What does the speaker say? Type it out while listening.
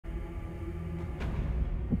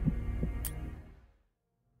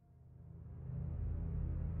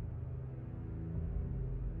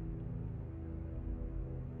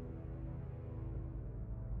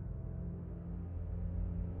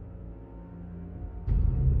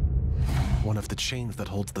one of the chains that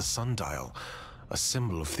holds the sundial, a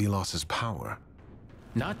symbol of Thelos' power.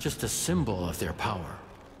 Not just a symbol of their power,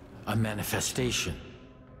 a manifestation.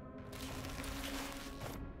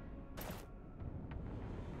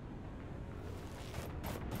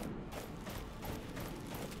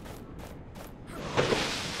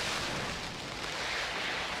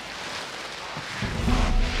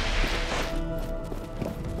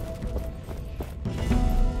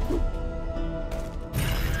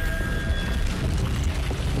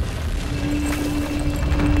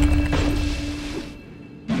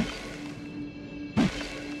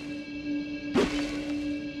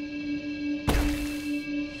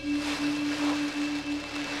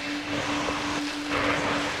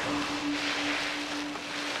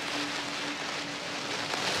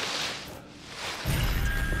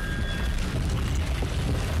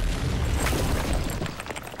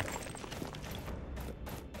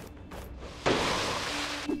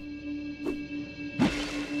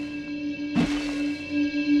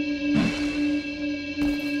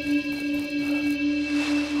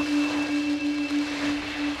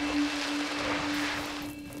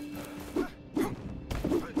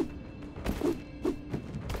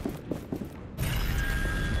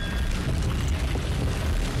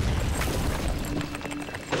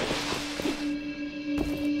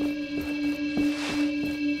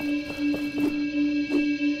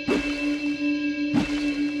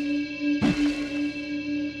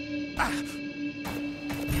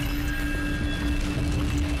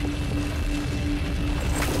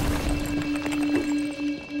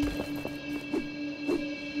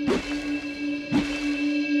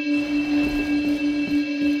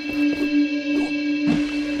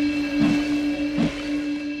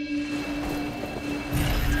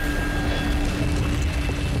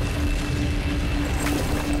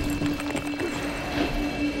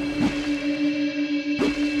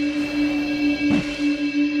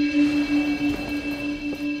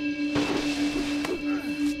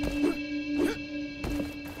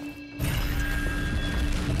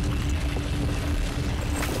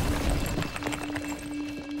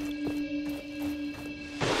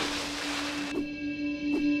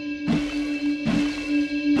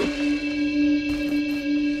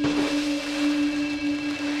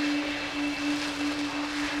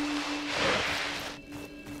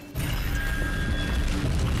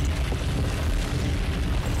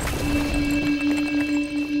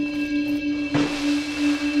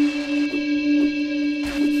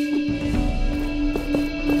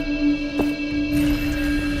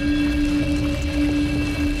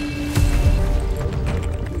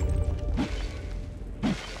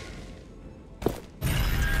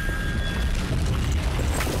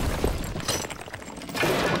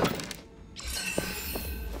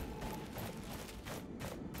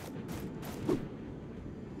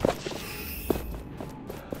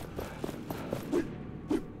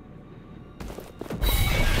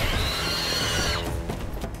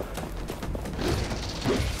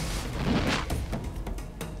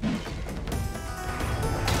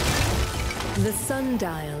 The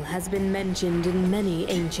sundial has been mentioned in many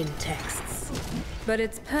ancient texts, but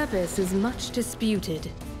its purpose is much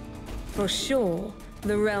disputed. For sure,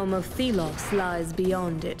 the realm of Thelos lies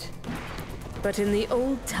beyond it. But in the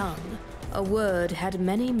old tongue, a word had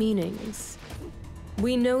many meanings.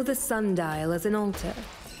 We know the sundial as an altar,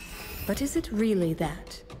 but is it really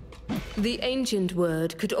that? The ancient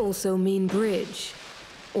word could also mean bridge,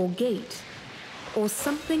 or gate, or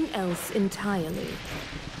something else entirely.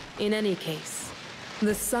 In any case,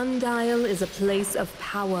 the sundial is a place of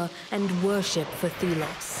power and worship for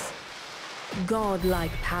Thelos.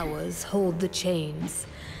 Godlike powers hold the chains,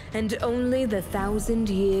 and only the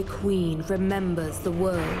 1,000-year queen remembers the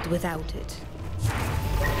world without it.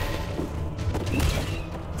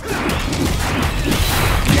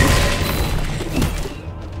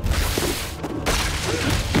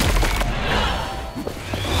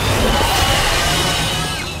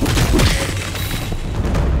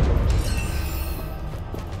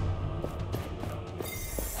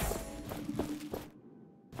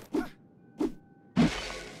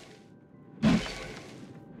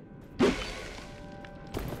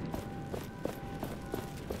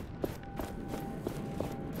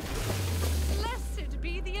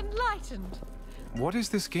 What is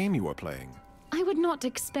this game you are playing? I would not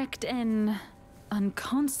expect an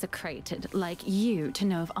unconsecrated like you to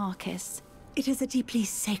know of Arcus. It is a deeply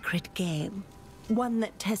sacred game. One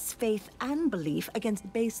that tests faith and belief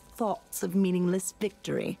against base thoughts of meaningless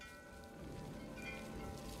victory.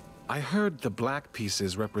 I heard the black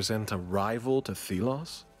pieces represent a rival to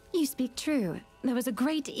Thelos? You speak true. There was a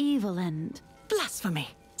great evil and... Blasphemy!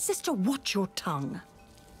 Sister, watch your tongue.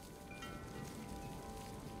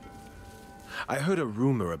 I heard a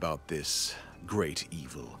rumor about this great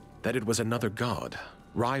evil, that it was another god,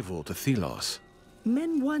 rival to Thelos.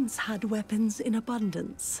 Men once had weapons in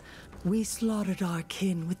abundance. We slaughtered our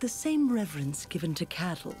kin with the same reverence given to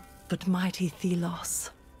cattle. But mighty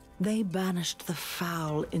Thelos, they banished the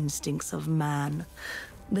foul instincts of man.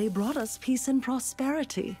 They brought us peace and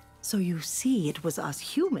prosperity. So you see, it was us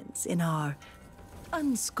humans in our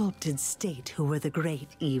unsculpted state who were the great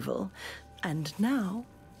evil. And now,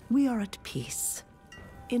 we are at peace.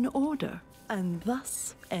 In order. And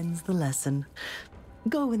thus ends the lesson.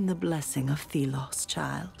 Go in the blessing of Thelos,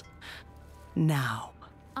 child. Now.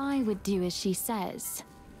 I would do as she says.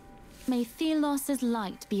 May Thelos'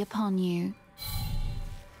 light be upon you.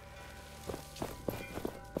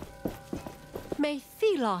 May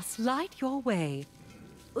Thelos light your way.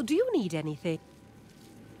 Do you need anything?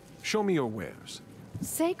 Show me your wares.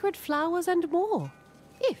 Sacred flowers and more.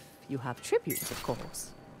 If you have tributes, of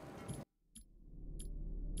course.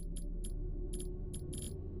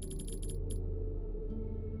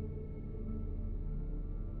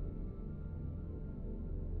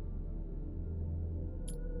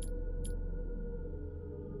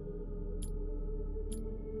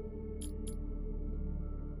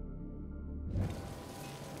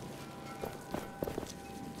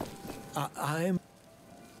 I'm...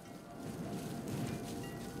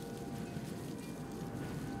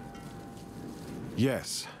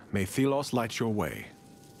 Yes, may Thelos light your way.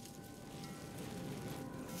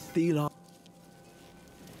 Thelos...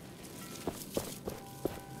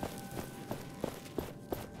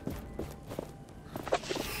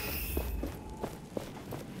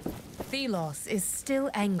 Thelos is still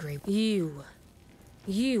angry. You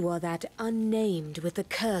are that unnamed with the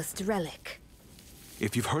cursed relic.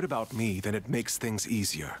 If you've heard about me, then it makes things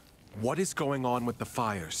easier. What is going on with the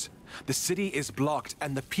fires? The city is blocked,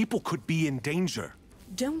 and the people could be in danger.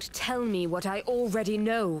 Don't tell me what I already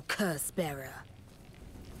know, Curse-bearer.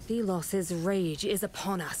 Thelos' rage is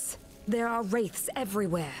upon us. There are wraiths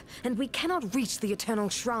everywhere, and we cannot reach the Eternal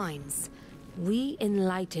Shrines. We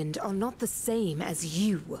Enlightened are not the same as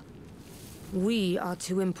you. We are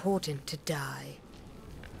too important to die.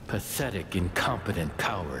 Pathetic, incompetent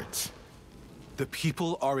cowards. The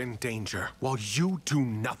people are in danger, while you do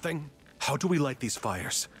nothing? How do we light these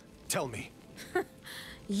fires? Tell me.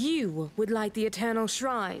 You would light the Eternal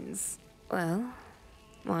Shrines. Well,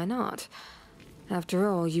 why not? After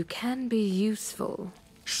all, you can be useful.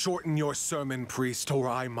 Shorten your sermon, priest, or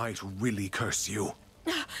I might really curse you.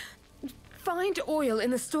 Find oil in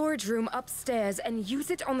the storage room upstairs and use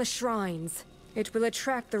it on the shrines. It will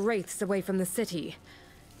attract the wraiths away from the city.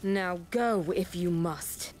 Now go if you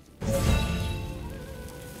must.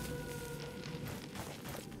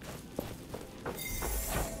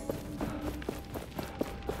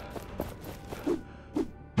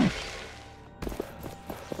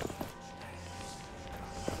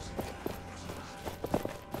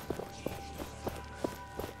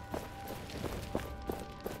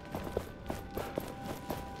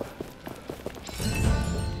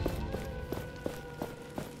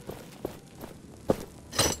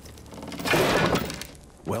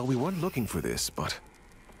 Well, we weren't looking for this, but...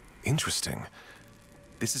 interesting.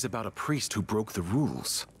 This is about a priest who broke the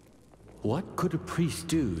rules. What could a priest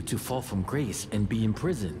do to fall from grace and be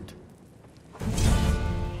imprisoned?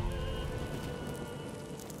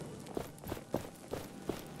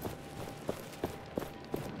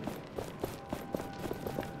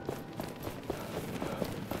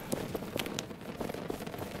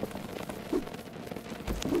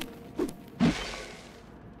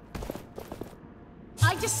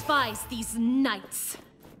 I despise these knights.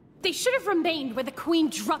 They should have remained where the Queen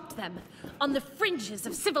dropped them, on the fringes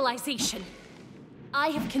of civilization. I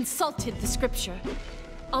have consulted the scripture.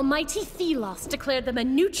 Almighty Thelos declared them a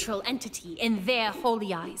neutral entity in their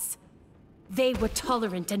holy eyes. They were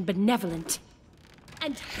tolerant and benevolent.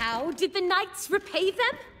 And how did the knights repay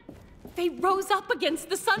them? They rose up against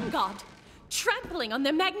the sun god, trampling on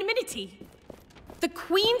their magnanimity. The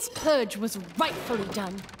Queen's purge was rightfully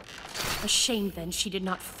done. A shame then she did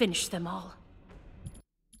not finish them all.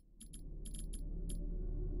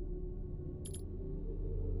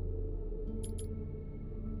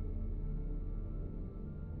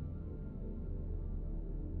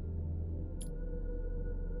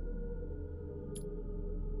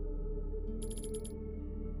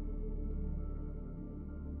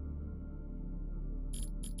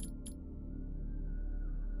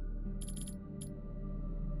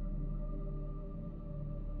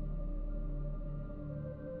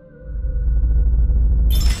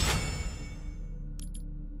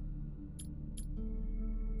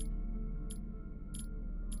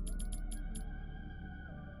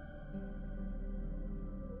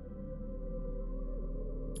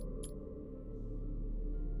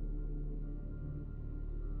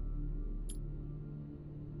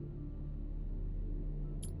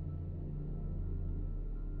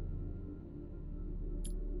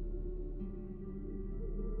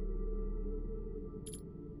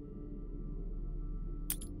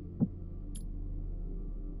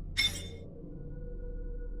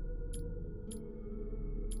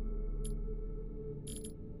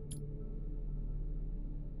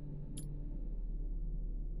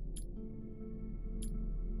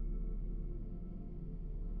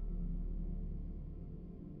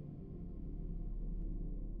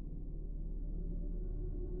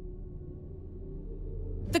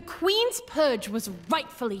 Queen's purge was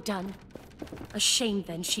rightfully done. A shame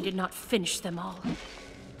then she did not finish them all.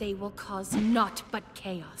 They will cause naught but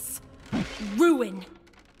chaos. Ruin.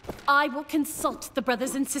 I will consult the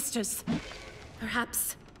brothers and sisters.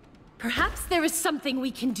 Perhaps there is something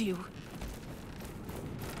we can do.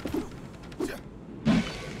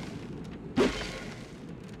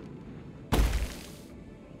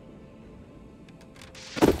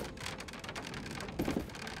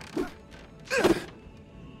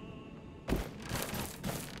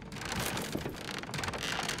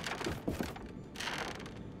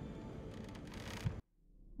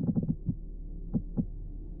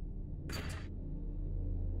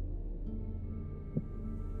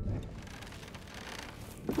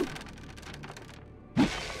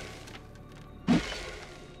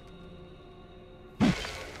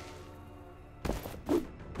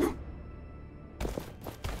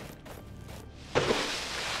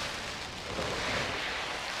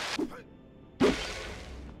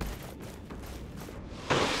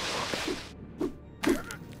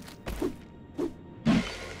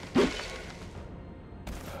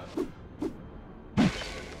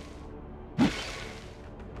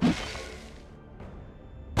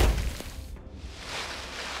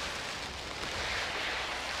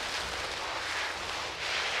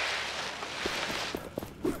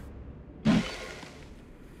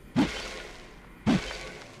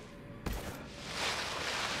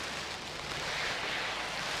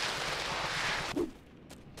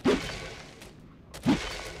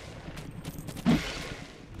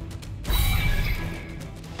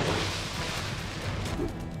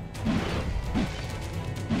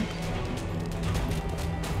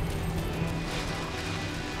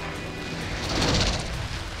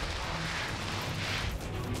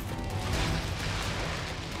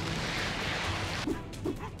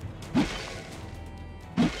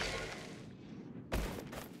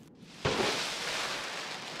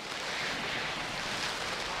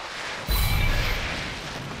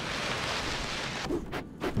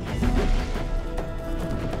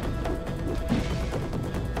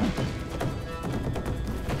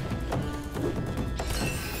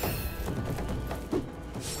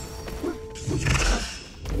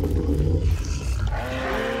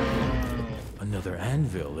 Another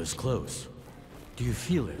anvil is close. Do you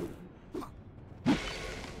feel it?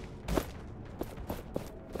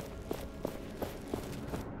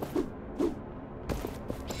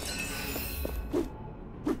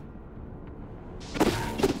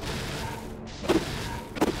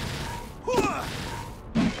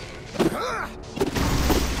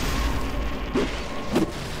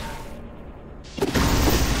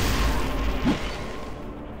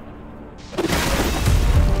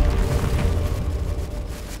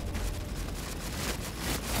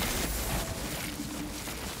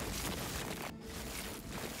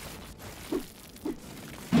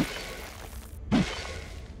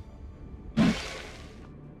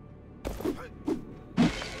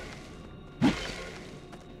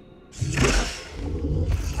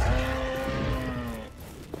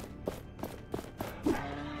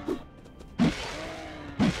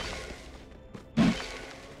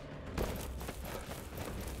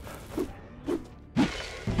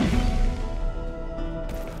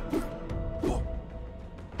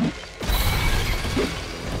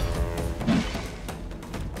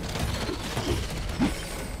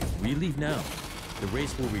 We leave now. The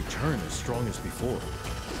race will return as strong as before.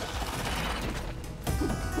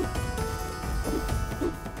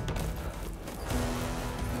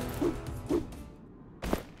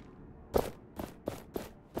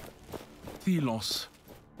 Thelos,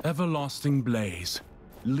 everlasting blaze,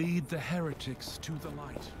 lead the heretics to the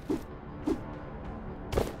light.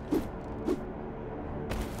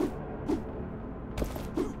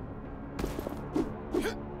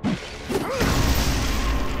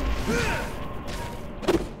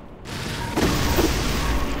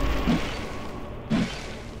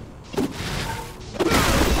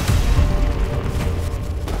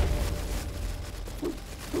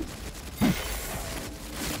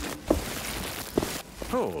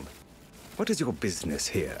 Hold. What is your business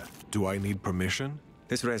here? Do I need permission?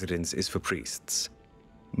 This residence is for priests.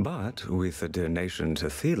 But with a donation to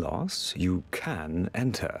Thelos, you can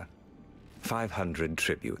enter. 500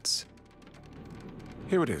 tributes.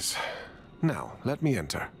 Here it is. Now, let me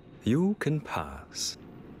enter. You can pass.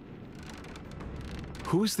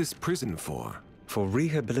 Who's this prison for? For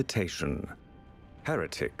rehabilitation.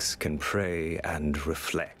 Heretics can pray and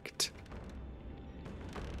reflect.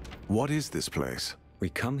 What is this place? We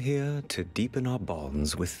come here to deepen our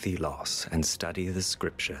bonds with Thelos and study the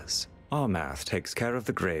scriptures. Our math takes care of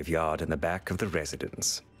the graveyard in the back of the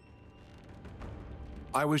residence.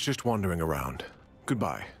 I was just wandering around.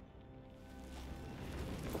 Goodbye.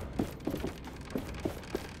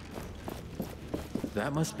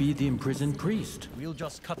 That must be the imprisoned priest. We'll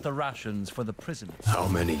just cut the rations for the prison. How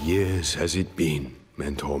many years has it been,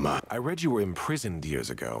 Mentor Man? I read you were imprisoned years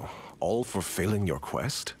ago, all for failing your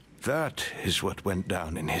quest? That is what went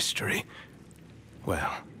down in history.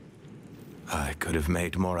 Well, I could have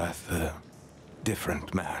made Morath a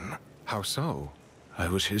different man. How so? I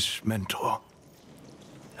was his mentor.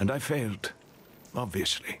 And I failed,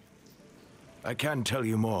 obviously. I can tell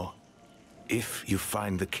you more. If you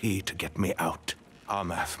find the key to get me out,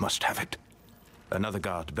 Armath must have it. Another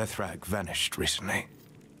guard, Bethrag, vanished recently.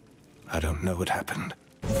 I don't know what happened.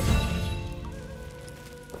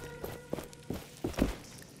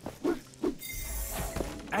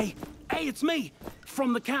 Hey, it's me!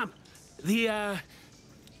 From the camp. The,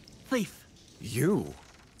 thief. You?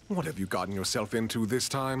 What have you gotten yourself into this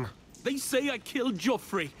time? They say I killed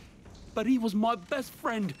Joffrey, but he was my best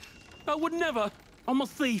friend. I would never. I'm a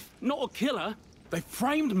thief, not a killer. They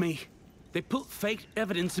framed me. They put fake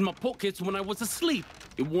evidence in my pockets when I was asleep.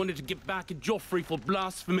 They wanted to get back at Joffrey for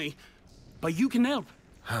blasphemy. But you can help.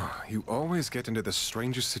 You always get into the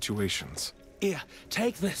strangest situations. Here,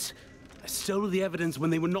 take this. I stole the evidence when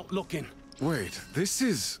they were not looking. Wait, this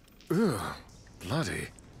is... ugh, bloody.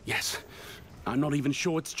 Yes. I'm not even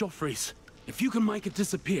sure it's Joffrey's. If you can make it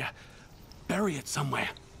disappear, bury it somewhere.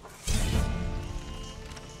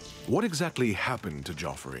 What exactly happened to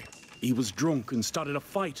Joffrey? He was drunk and started a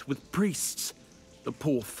fight with priests. The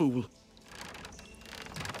poor fool.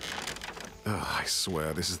 I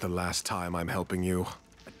swear this is the last time I'm helping you.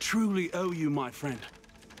 I truly owe you, my friend.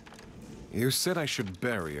 You said I should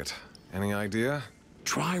bury it. Any idea?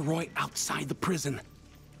 Try right outside the prison.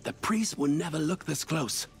 The priest will never look this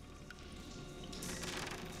close.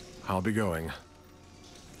 I'll be going.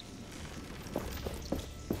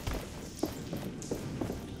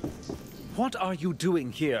 What are you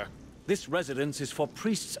doing here? This residence is for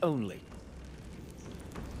priests only.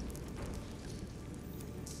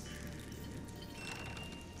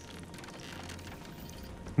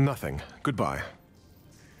 Nothing. Goodbye.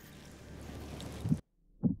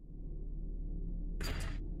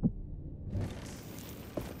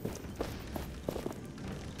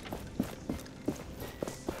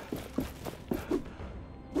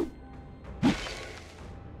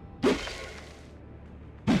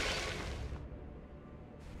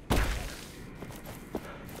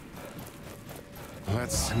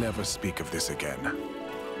 Let's never speak of this again.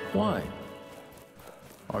 Why?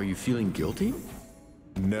 Are you feeling guilty?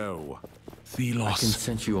 No. Thelos, I can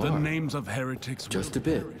sense you the are. names of heretics Just will a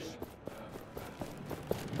bit. perish.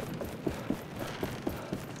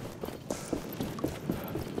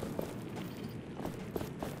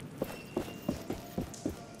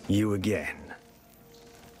 You again.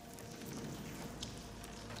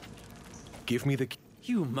 Give me the key.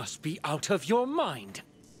 You must be out of your mind.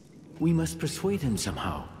 We must persuade him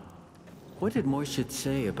somehow. What did Morshid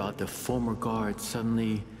say about the former guard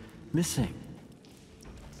suddenly missing?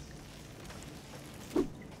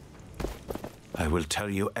 I will tell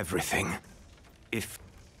you everything. If...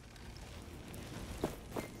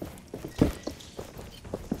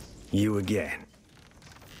 You again.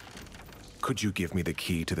 Could you give me the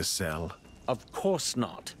key to the cell? Of course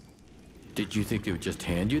not. Did you think they would just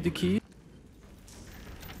hand you the key?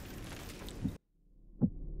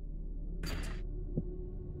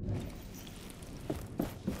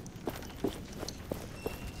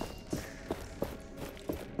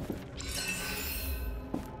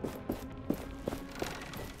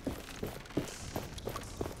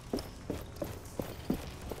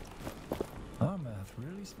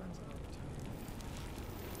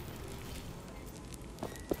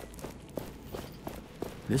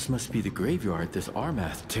 This must be the graveyard this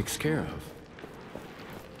Armath takes care of.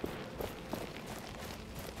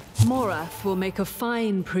 Morath will make a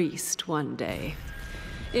fine priest one day,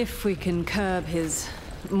 if we can curb his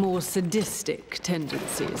more sadistic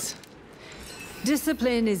tendencies.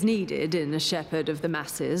 Discipline is needed in a shepherd of the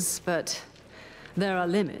masses, but there are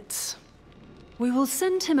limits. We will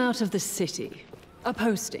send him out of the city. A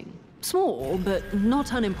posting. Small, but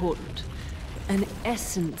not unimportant. An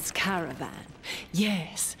essence caravan.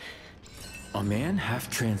 Yes. A man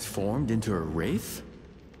half transformed into a wraith?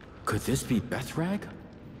 Could this be Bethrag?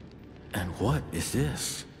 And what is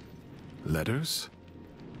this? Letters?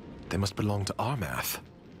 They must belong to Armath.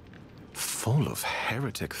 Full of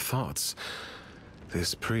heretic thoughts.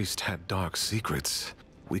 This priest had dark secrets.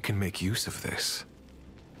 We can make use of this.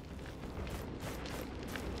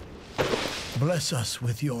 Bless us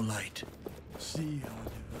with your light. See our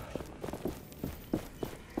devotion.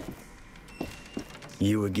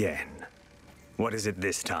 You again. What is it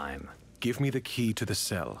this time? Give me the key to the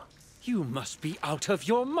cell. You must be out of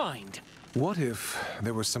your mind. What if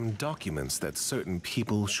there were some documents that certain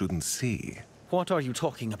people shouldn't see? What are you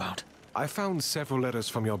talking about? I found several letters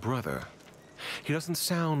from your brother. He doesn't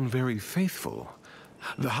sound very faithful.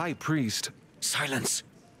 The High Priest... Silence!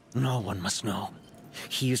 No one must know.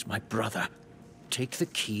 He is my brother. Take the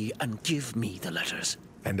key and give me the letters.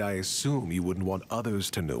 And I assume you wouldn't want others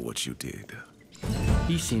to know what you did.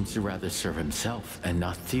 He seems to rather serve himself and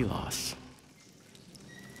not Thelos.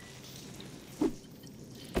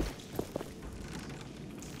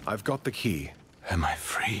 I've got the key. Am I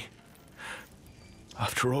free?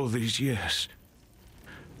 After all these years?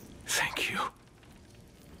 Thank you.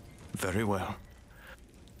 Very well.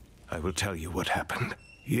 I will tell you what happened.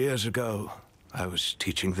 Years ago, I was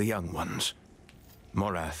teaching the young ones.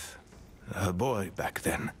 Morath, a boy back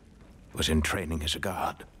then, was in training as a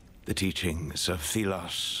guard. The teachings of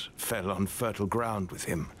Thelos fell on fertile ground with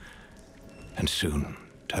him, and soon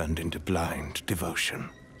turned into blind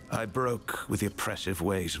devotion. I broke with the oppressive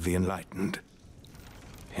ways of the Enlightened.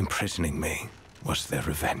 Imprisoning me was their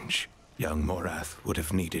revenge. Young Morath would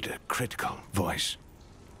have needed a critical voice,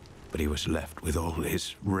 but he was left with all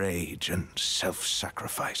his rage and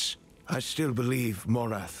self-sacrifice. I still believe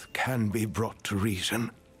Morath can be brought to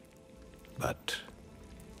reason, but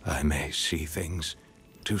I may see things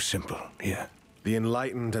too simple here. The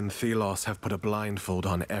Enlightened and Thelos have put a blindfold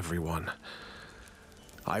on everyone.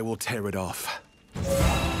 I will tear it off.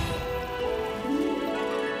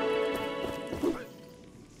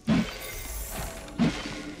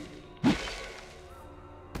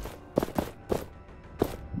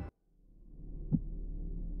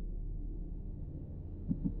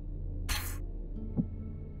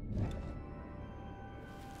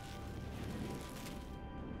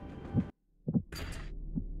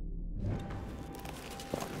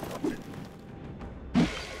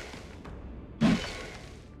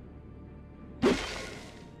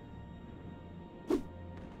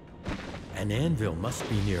 An anvil must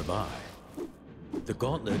be nearby. The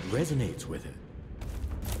gauntlet resonates with it.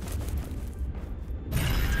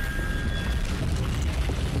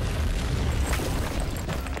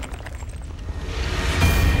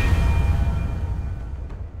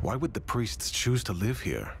 Why would the priests choose to live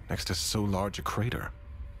here, next to so large a crater?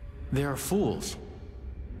 They are fools.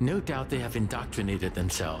 No doubt they have indoctrinated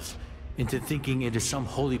themselves into thinking it is some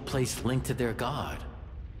holy place linked to their god.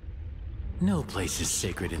 No place is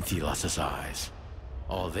sacred in Thelos' eyes.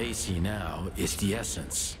 All they see now is the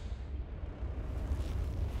essence.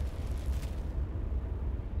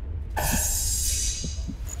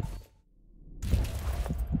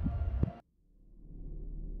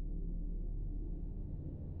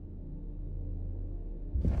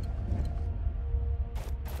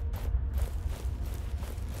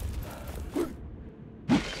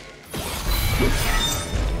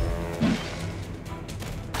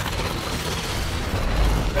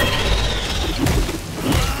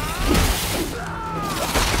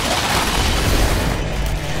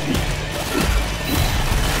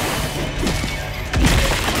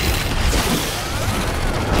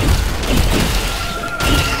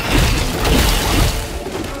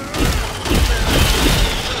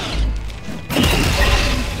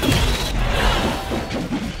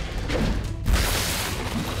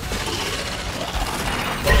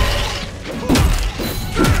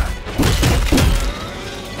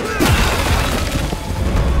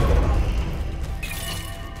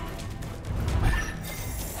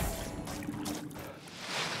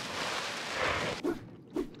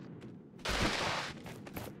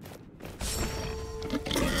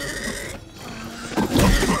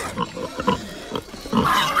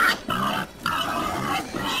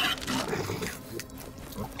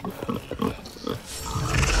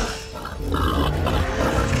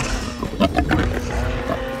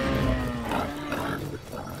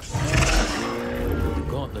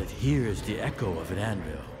 Here is the echo of an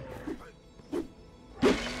anvil.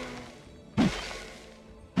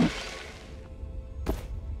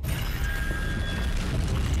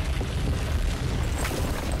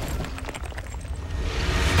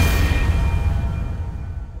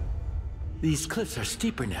 These cliffs are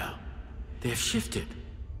steeper now. They have shifted.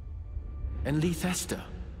 And Lithesta,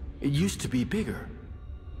 it used to be bigger.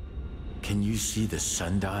 Can you see the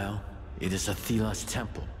sundial? It is a Thelos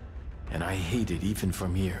temple, and I hate it even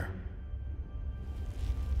from here.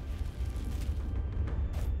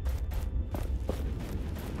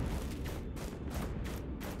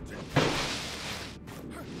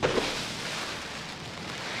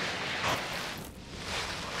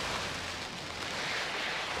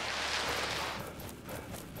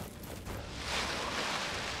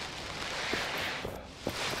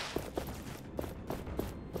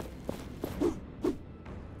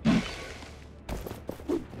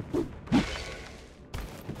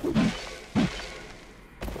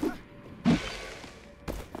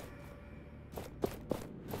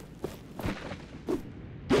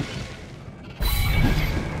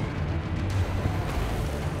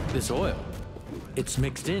 this oil. It's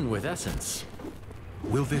mixed in with essence.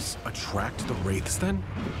 Will this attract the wraiths then?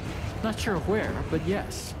 Not sure where, but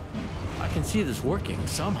yes. I can see this working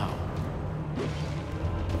somehow.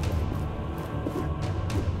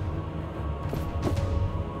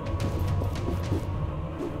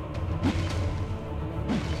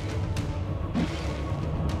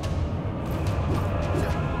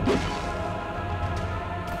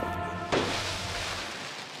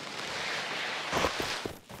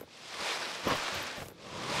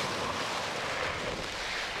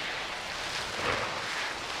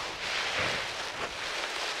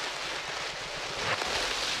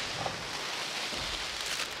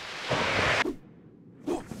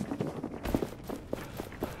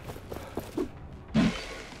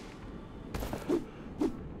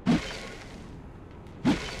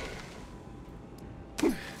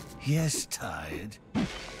 Yes, tired.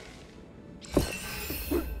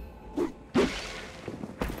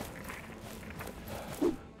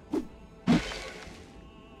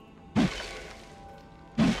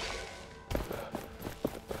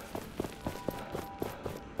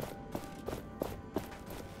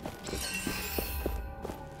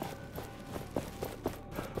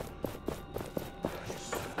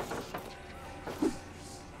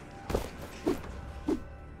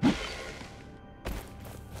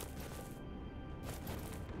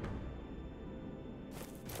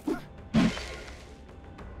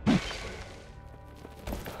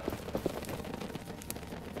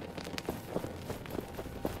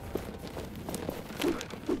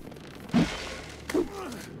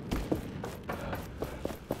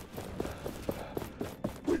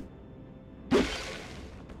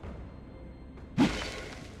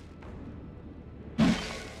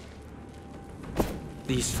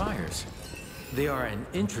 These fires, they are an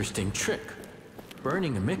interesting trick,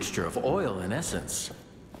 burning a mixture of oil and essence.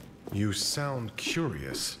 You sound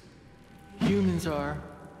curious. Humans are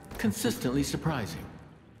consistently surprising.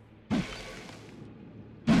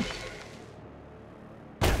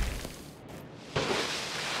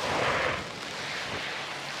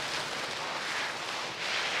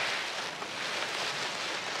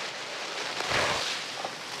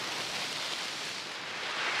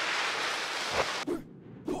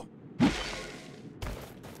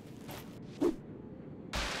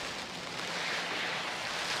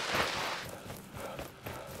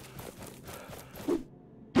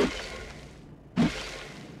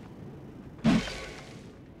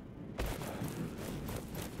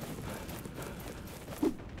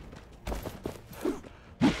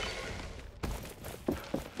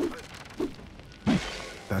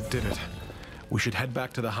 That did it. We should head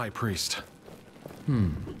back to the High Priest.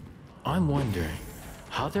 I'm wondering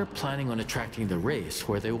how they're planning on attracting the race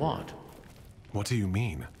where they want. What do you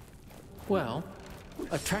mean? Well,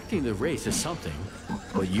 attracting the race is something,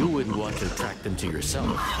 but you wouldn't want to attract them to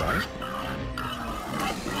yourself, right?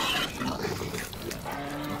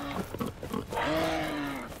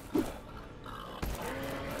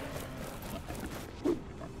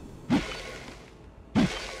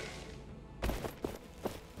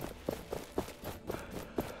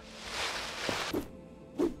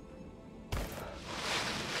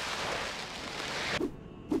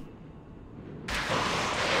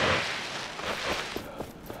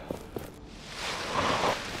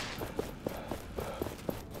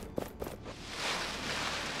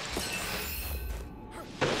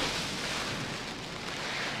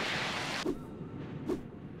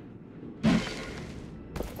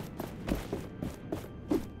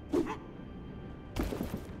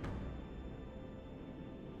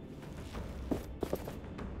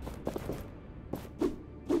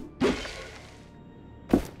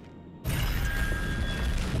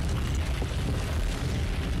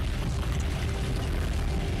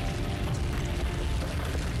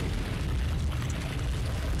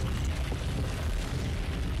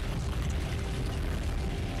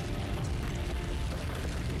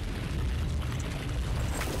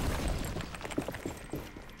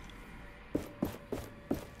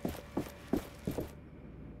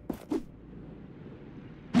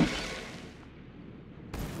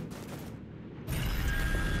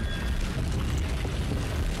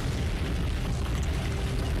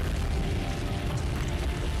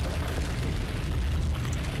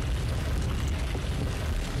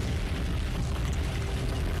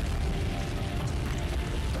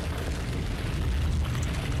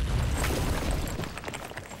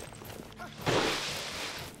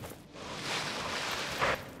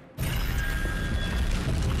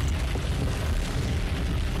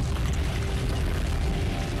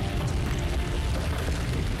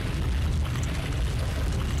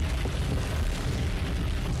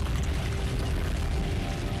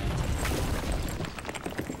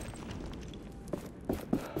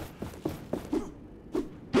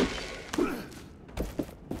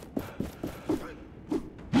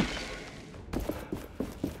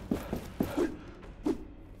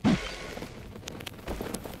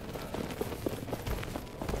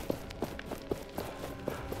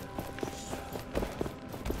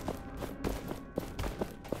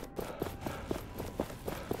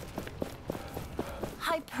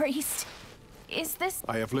 priest. Is this...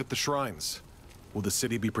 I have lit the shrines. Will the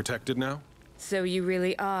city be protected now? So you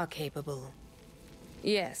really are capable.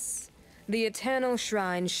 Yes. The Eternal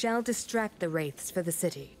Shrine shall distract the wraiths for the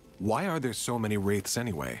city. Why are there so many wraiths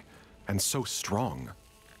anyway? And so strong?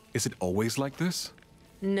 Is it always like this?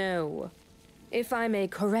 No. If I may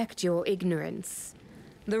correct your ignorance,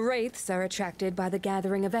 the wraiths are attracted by the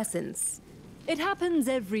gathering of essence. It happens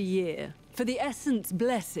every year, for the Essence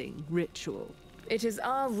Blessing ritual. It is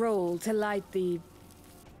our role to light the...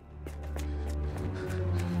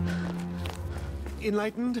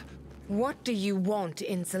 Enlightened? What do you want,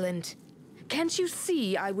 insolent? Can't you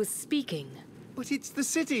see I was speaking? But it's the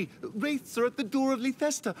city. Wraiths are at the door of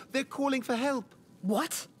Lithesta. They're calling for help.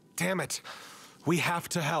 What? Damn it. We have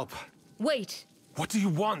to help. Wait. What do you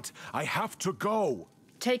want? I have to go.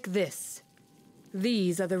 Take this.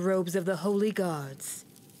 These are the robes of the Holy Guards.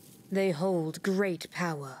 They hold great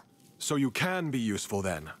power. So you can be useful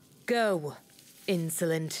then. Go,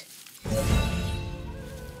 insolent.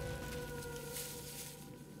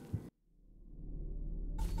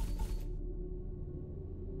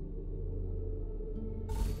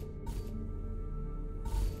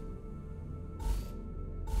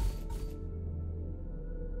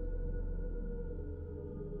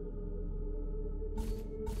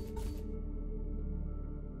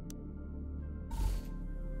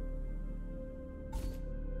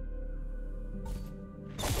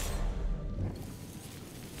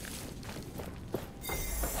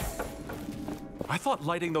 I thought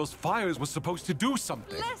lighting those fires was supposed to do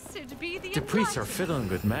something. Blessed be The priests are fiddling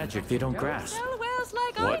with magic they don't grasp.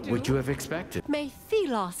 What would you have expected? May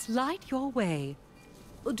Thelos light your way.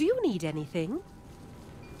 Do you need anything?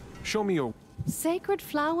 Show me your... Sacred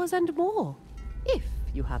flowers and more. If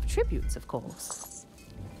you have tributes, of course.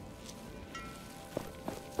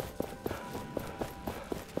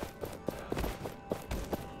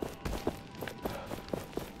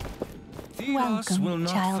 Thelos will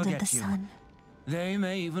not child forget of the you. sun. They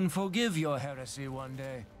may even forgive your heresy one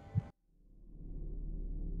day.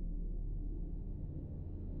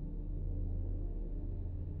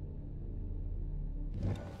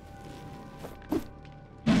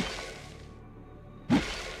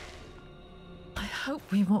 I hope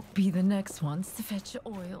we won't be the next ones to fetch your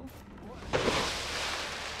oil.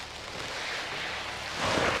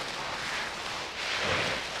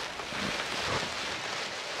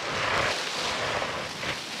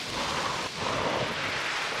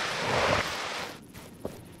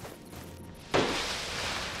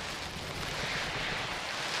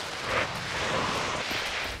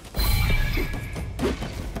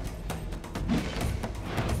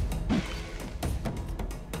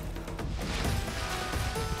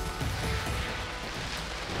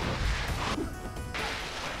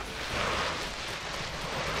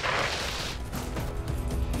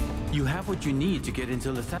 You have what you need to get into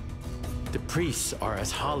Lithesta. The priests are as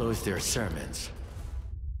hollow as their sermons.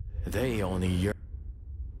 They only yearn.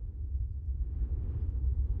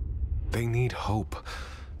 They need hope.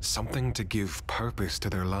 Something to give purpose to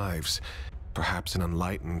their lives. Perhaps an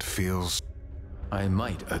enlightened feels... I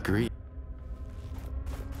might agree.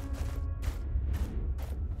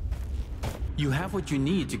 You have what you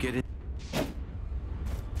need to get in.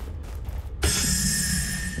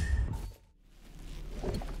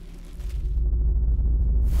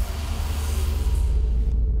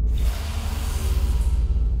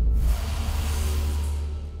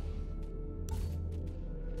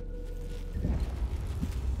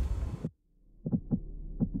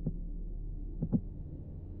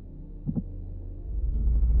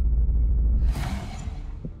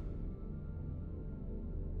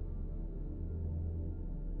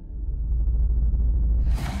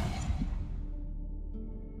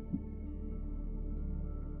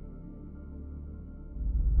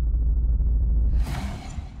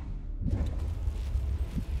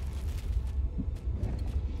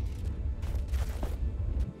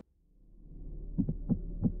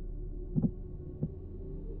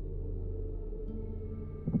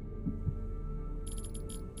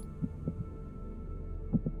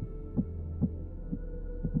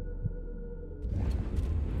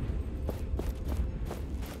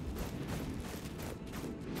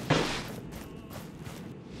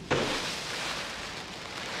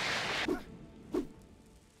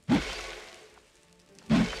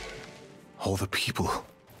 All the people...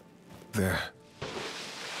 they're...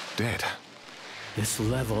 dead. This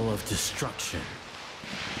level of destruction.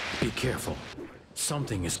 Be careful.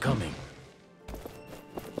 Something is coming.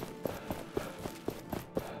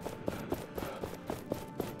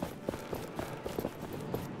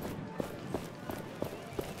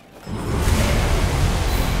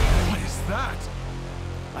 What is that?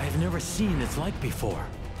 seen its like before.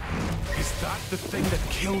 Is that the thing that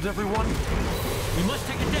killed everyone? We must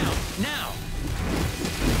take it down, now!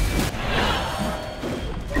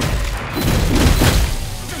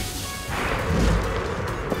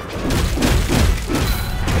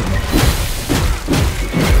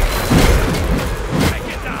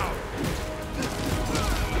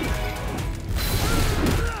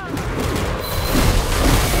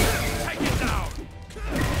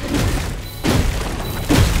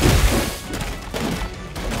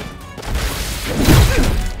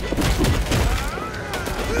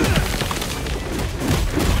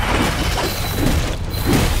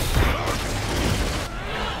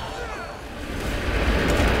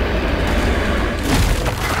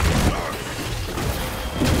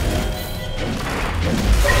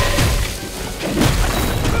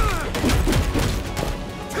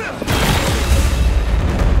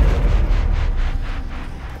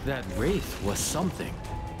 That wraith was something.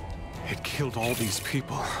 It killed all these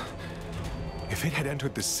people. If it had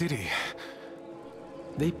entered the city...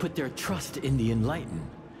 They put their trust in the Enlightened,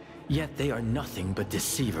 yet they are nothing but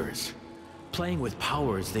deceivers, playing with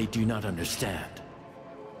powers they do not understand.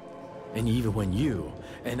 And even when you,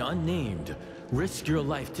 an unnamed, risk your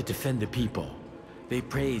life to defend the people, they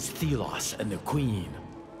praise Thelos and the Queen.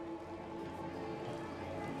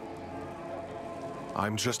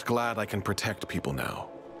 I'm just glad I can protect people now.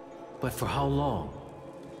 But for how long?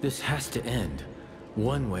 This has to end,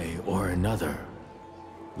 one way or another.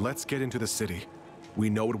 Let's get into the city. We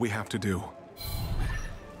know what we have to do.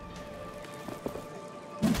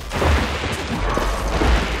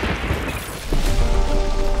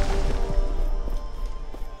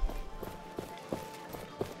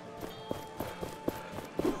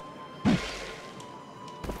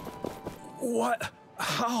 What?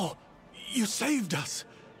 How? You saved us.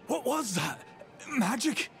 What was that?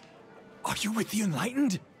 Magic? Are you with the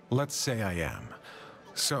Enlightened? Let's say I am.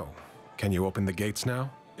 So, can you open the gates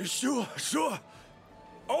now? Sure.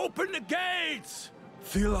 Open the gates!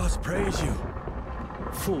 Thelos praise you.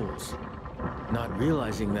 Fools, not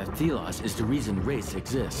realizing that Thelos is the reason wraiths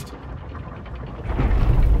exist.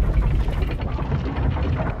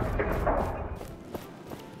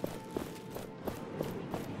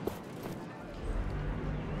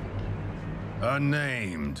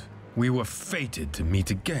 Unnamed. We were fated to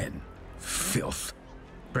meet again. Filth.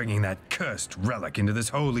 Bringing that cursed relic into this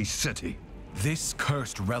holy city. This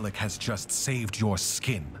cursed relic has just saved your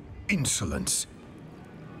skin. Insolence.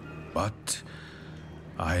 But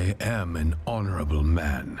I am an honorable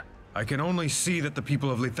man. I can only see that the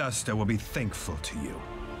people of Lithesta will be thankful to you,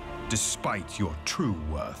 despite your true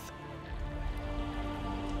worth.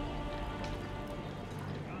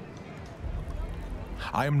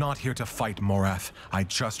 I am not here to fight, Morath. I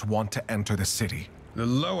just want to enter the city. The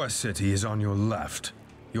lower city is on your left.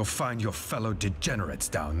 You'll find your fellow degenerates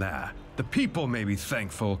down there. The people may be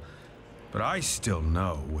thankful, but I still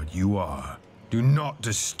know what you are. Do not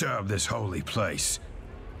disturb this holy place.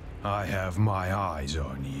 I have my eyes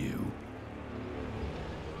on you.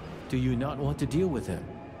 Do you not want to deal with him?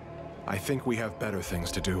 I think we have better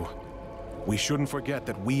things to do. We shouldn't forget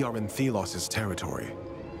that we are in Thelos' territory.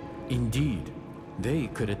 Indeed. They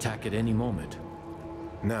could attack at any moment.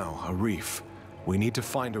 Now, a reef. We need to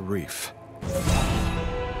find a reef.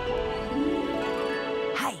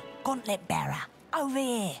 Hey, gauntlet bearer, over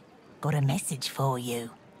here. Got a message for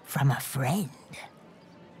you from a friend.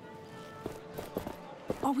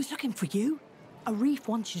 I was looking for you. A reef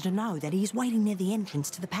wants you to know that he's waiting near the entrance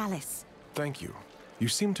to the palace. Thank you. You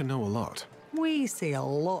seem to know a lot. We see a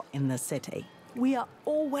lot in the city. We are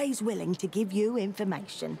always willing to give you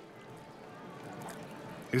information.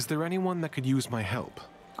 Is there anyone that could use my help?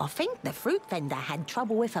 I think the fruit vendor had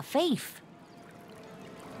trouble with a thief.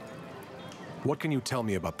 What can you tell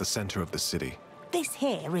me about the center of the city? This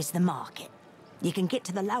here is the market. You can get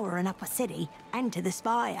to the lower and upper city and to the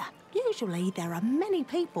spire. Usually there are many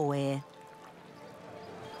people here.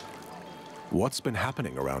 What's been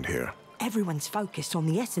happening around here? Everyone's focused on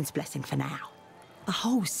the Essence Blessing for now. The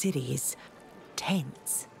whole city is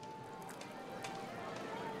tense.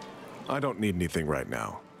 I don't need anything right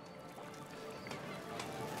now.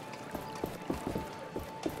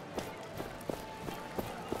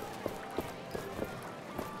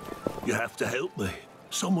 You have to help me.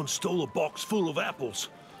 Someone stole a box full of apples.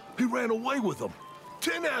 He ran away with them.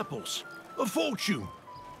 10 apples. A fortune.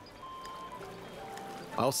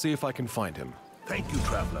 I'll see if I can find him. Thank you,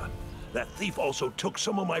 traveler. That thief also took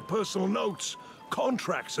some of my personal notes,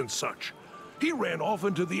 contracts and such. He ran off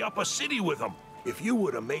into the upper city with them. If you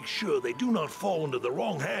were to make sure they do not fall into the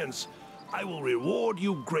wrong hands, I will reward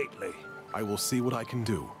you greatly. I will see what I can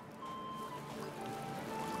do.